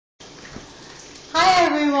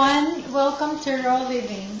everyone, welcome to Raw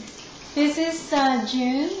Living. This is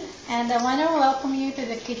June, and I want to welcome you to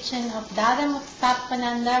the kitchen of Dada Muktat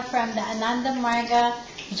Ananda from the Ananda Marga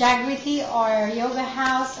Jagriti or Yoga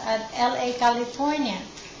House at LA, California.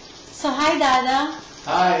 So hi Dada.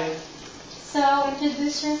 Hi. So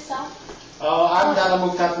introduce yourself. I'm Dada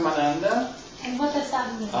Muktat Ananda. And what does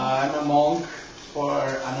that mean? I'm a monk for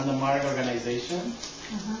Ananda Marga organization.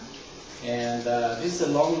 And this is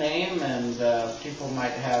a long name, and people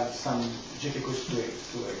might have some difficulty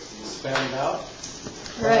to spell it out.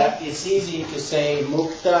 Right. But it's easy to say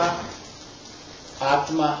Mukta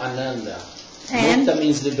Atma Ananda. And? Mukta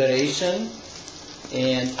means liberation,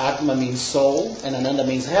 and Atma means soul, and Ananda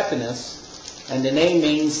means happiness. And the name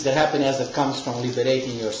means the happiness that comes from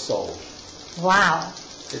liberating your soul. Wow.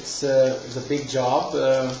 It's a big job.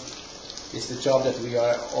 It's the job that we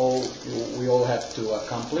all have to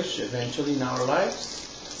accomplish eventually in our lives.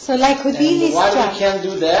 So like Houdini's And while job. we can't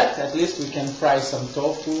do that, at least we can fry some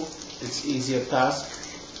tofu. It's easier task.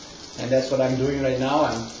 And that's what I'm doing right now.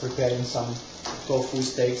 I'm preparing some tofu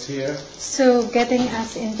steaks here. So getting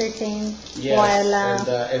us entertained Yes, while... and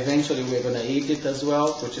eventually we're going to eat it as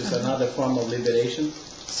well, which is another form of liberation.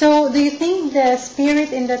 So do you think the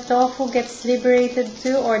spirit in the tofu gets liberated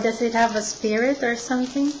too, or does it have a spirit or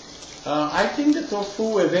something? I think the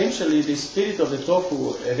tofu eventually, the spirit of the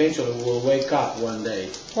tofu eventually will wake up one day.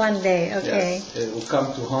 One day, okay. Yes, it will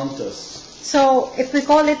come to haunt us. So if we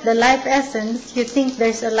call it the life essence, you think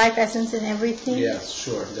there's a life essence in everything? Yes,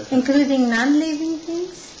 sure, definitely. Including non-living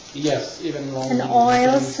things? Yes, even long And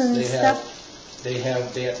oils and stuff? They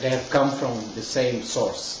have come from the same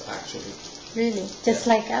source, actually. Really? Just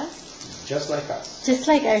like us? Just like us. Just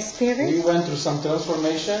like our spirit? We went through some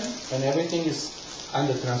transformation, and everything is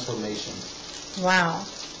under transformation. Wow.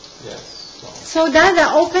 Yes. So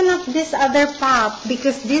Dada, open up this other pop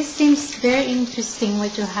because this seems very interesting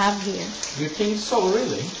what you have here. You think so,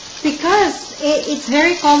 really? Because it's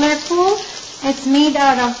very colorful. It's made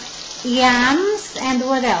out of yams and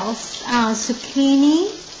what else?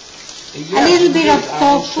 Zucchini. Yes, a little bit of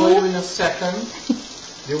I'll show you tofu. in a second.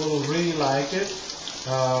 You will really like it.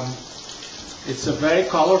 It's a very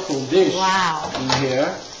colorful dish. Wow. In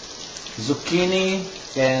here. Zucchini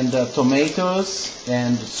and tomatoes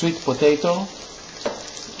and sweet potato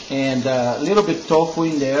and a little bit tofu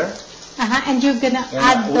in there. And you're gonna And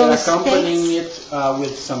add we're those accompanying steaks? it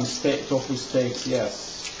with some tofu steaks,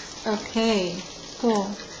 yes. Okay,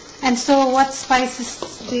 cool. And so what spices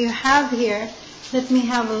do you have here? Let me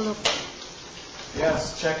have a look.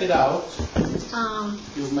 Yes, check it out.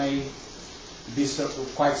 You may be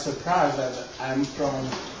quite surprised that I'm from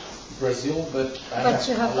Brazil, but I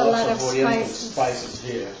have a lot of of Oriental spices. spices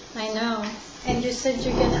here. I know. And you said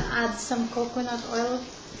you're gonna add some coconut oil?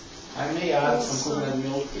 I may add Also. some coconut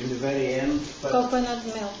milk in the very end, but Coconut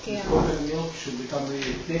milk, yeah. coconut milk should become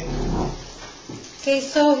really thick. Okay,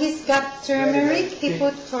 so he's got turmeric. He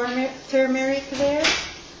put turmeric there.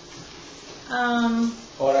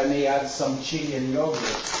 Or I may add some chili and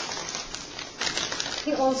yogurt.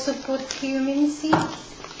 He also put cumin seeds.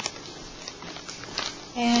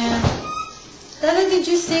 And Dada, did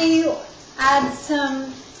you say you add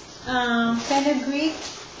some fenugreek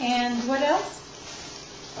and what else?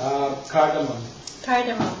 Cardamom.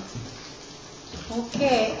 Cardamom.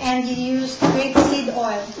 Okay, and you used grapeseed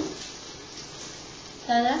oil.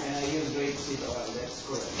 Dada? And I use grapeseed oil, that's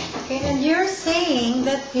correct. Okay, and you're saying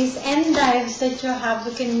that these endives that you have,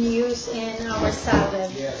 we can use in our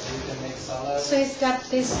salad. Yes, we can make salad. So he's got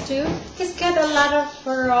this too. He's got a lot of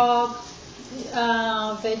raw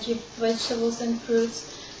vegetables and fruits.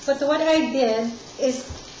 But what I did is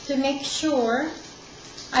to make sure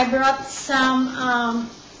I brought some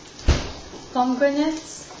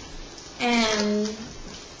pomegranates and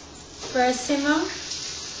persimmon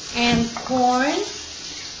and corn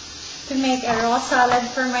to make a raw salad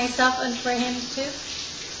for myself and for him too.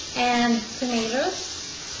 And tomatoes,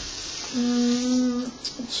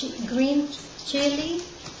 green chili,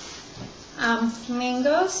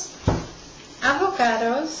 mangoes,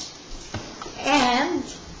 avocados, and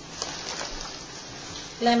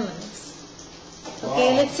lemons. Okay,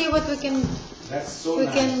 Wow. let's see what we can That's so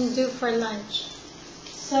nice. can do for lunch.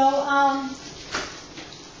 So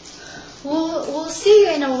we'll see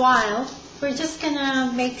you in a while. We're just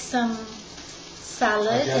gonna make some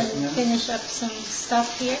salad and Adjustments. finish up some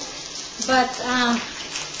stuff here. But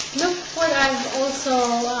look what I've also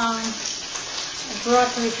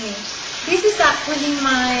brought with me. This is actually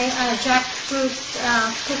my jackfruit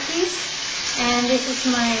cookies, and this is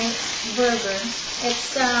my burger.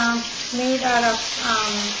 It's made out of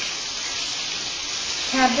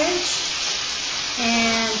cabbage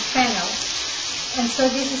and fennel and so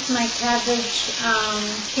this is my cabbage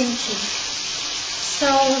kimchi.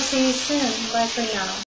 So, see you soon. Bye for now.